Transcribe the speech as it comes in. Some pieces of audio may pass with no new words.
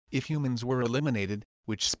If humans were eliminated,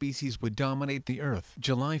 which species would dominate the Earth?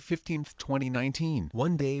 July 15, 2019.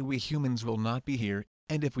 One day we humans will not be here,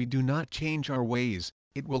 and if we do not change our ways,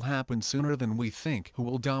 it will happen sooner than we think. Who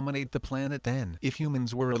will dominate the planet then? If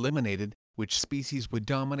humans were eliminated, which species would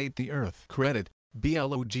dominate the Earth? Credit,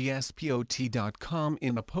 blogspot.com.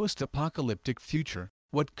 In a post-apocalyptic future,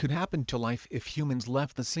 what could happen to life if humans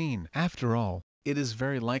left the scene? After all, it is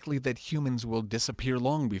very likely that humans will disappear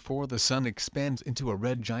long before the sun expands into a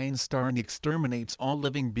red giant star and exterminates all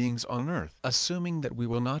living beings on Earth. Assuming that we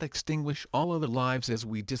will not extinguish all other lives as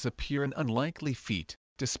we disappear, an unlikely feat,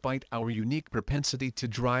 despite our unique propensity to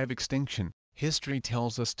drive extinction, history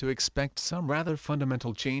tells us to expect some rather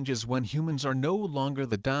fundamental changes when humans are no longer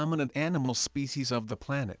the dominant animal species of the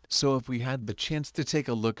planet. So if we had the chance to take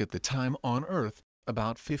a look at the time on Earth,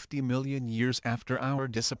 about 50 million years after our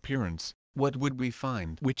disappearance, what would we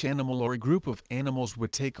find? Which animal or group of animals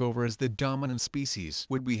would take over as the dominant species?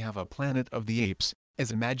 Would we have a planet of the apes,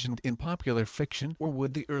 as imagined in popular fiction? Or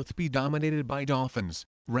would the Earth be dominated by dolphins,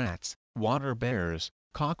 rats, water bears,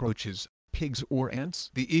 cockroaches, pigs or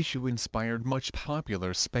ants? The issue inspired much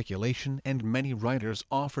popular speculation, and many writers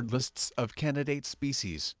offered lists of candidate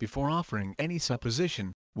species. Before offering any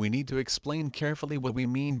supposition, we need to explain carefully what we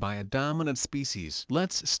mean by a dominant species.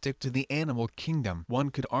 Let's stick to the animal kingdom. One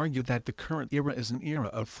could argue that the current era is an era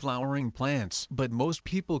of flowering plants, but most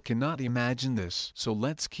people cannot imagine this. So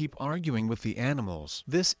let's keep arguing with the animals.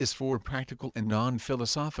 This is for practical and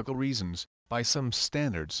non-philosophical reasons. By some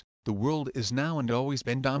standards, the world is now and always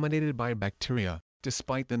been dominated by bacteria,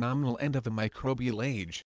 despite the nominal end of the microbial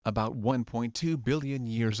age, about 1.2 billion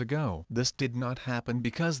years ago. This did not happen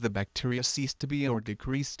because the bacteria ceased to be or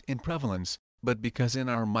decreased in prevalence, but because in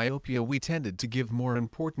our myopia we tended to give more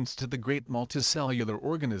importance to the great multicellular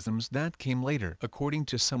organisms that came later. According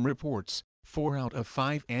to some reports, 4 out of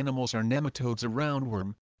 5 animals are nematodes, a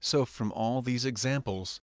roundworm. So from all these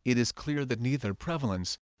examples, it is clear that neither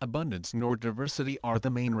prevalence, abundance nor diversity are the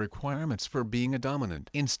main requirements for being a dominant.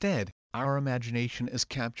 Instead, our imagination is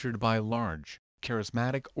captured by large,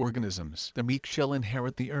 charismatic organisms. The meek shall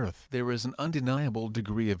inherit the earth. There is an undeniable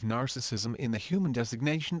degree of narcissism in the human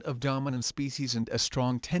designation of dominant species and a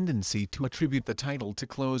strong tendency to attribute the title to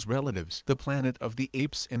close relatives. The planet of the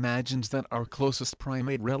apes imagines that our closest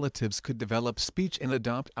primate relatives could develop speech and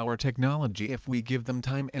adopt our technology if we give them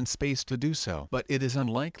time and space to do so. But it is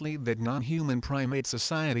unlikely that non-human primate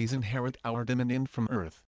societies inherit our dominion from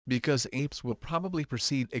Earth, because apes will probably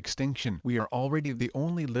precede extinction. We are already the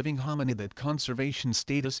only living hominid that conservation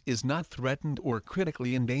status is not threatened or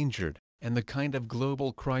critically endangered, and the kind of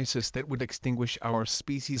global crisis that would extinguish our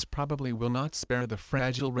species probably will not spare the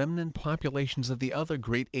fragile remnant populations of the other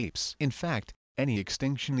great apes. In fact, any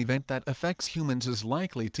extinction event that affects humans is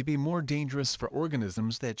likely to be more dangerous for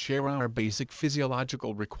organisms that share our basic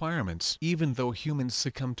physiological requirements. Even though humans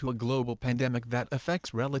succumb to a global pandemic that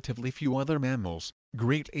affects relatively few other mammals,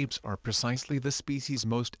 great apes are precisely the species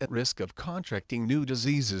most at risk of contracting new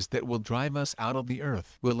diseases that will drive us out of the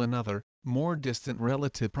earth. Will another, more distant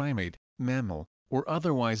relative primate, mammal, or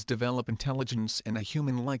otherwise develop intelligence in a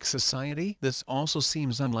human-like society? This also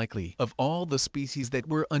seems unlikely. Of all the species that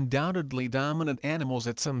were undoubtedly dominant animals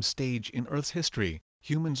at some stage in Earth's history,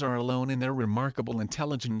 humans are alone in their remarkable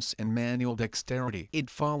intelligence and manual dexterity. It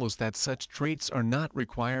follows that such traits are not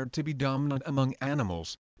required to be dominant among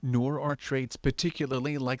animals, nor are traits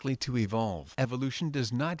particularly likely to evolve. Evolution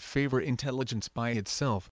does not favor intelligence by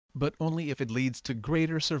itself, but only if it leads to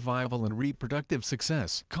greater survival and reproductive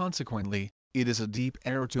success. Consequently, it is a deep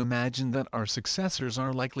error to imagine that our successors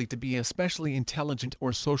are likely to be especially intelligent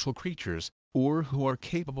or social creatures, or who are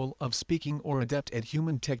capable of speaking or adept at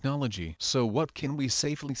human technology. So what can we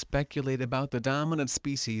safely speculate about the dominant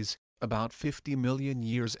species, about 50 million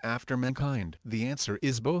years after mankind? The answer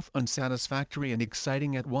is both unsatisfactory and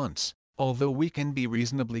exciting at once, although we can be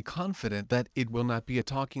reasonably confident that it will not be a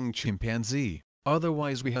talking chimpanzee.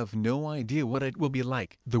 Otherwise we have no idea what it will be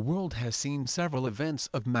like. The world has seen several events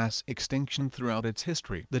of mass extinction throughout its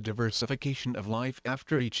history. The diversification of life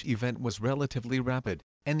after each event was relatively rapid,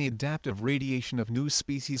 and the adaptive radiation of new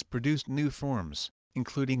species produced new forms,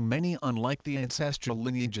 including many unlike the ancestral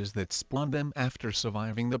lineages that spawned them after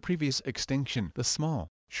surviving the previous extinction. The small,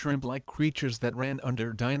 shrimp-like creatures that ran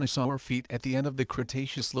under dinosaur feet at the end of the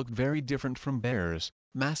Cretaceous looked very different from bears,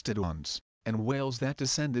 mastodons, and whales that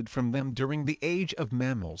descended from them during the age of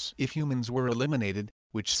mammals. If humans were eliminated,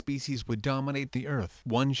 which species would dominate the Earth?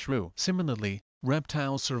 One shrew. Similarly,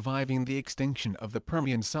 reptiles surviving the extinction of the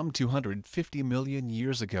Permian some 250 million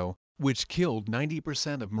years ago, which killed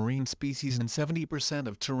 90% of marine species and 70%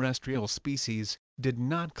 of terrestrial species, did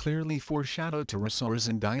not clearly foreshadow pterosaurs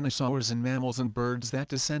and dinosaurs and mammals and birds that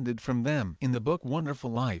descended from them. In the book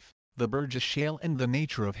Wonderful Life, The Burgess Shale and the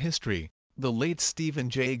Nature of History, the late Stephen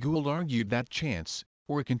Jay Gould argued that chance,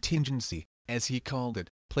 or contingency, as he called it,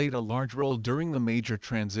 played a large role during the major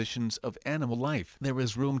transitions of animal life. There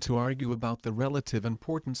is room to argue about the relative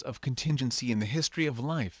importance of contingency in the history of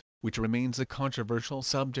life, which remains a controversial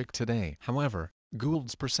subject today. However,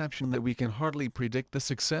 Gould's perception that we can hardly predict the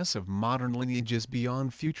success of modern lineages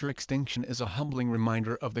beyond future extinction is a humbling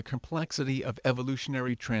reminder of the complexity of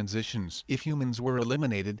evolutionary transitions. If humans were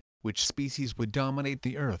eliminated, which species would dominate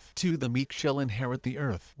the Earth? Do the meek shall inherit the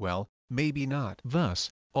Earth? Well, maybe not. Thus,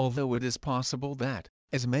 although it is possible that,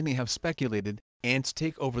 as many have speculated, ants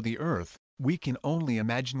take over the Earth, we can only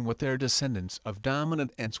imagine what their descendants of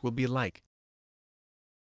dominant ants will be like.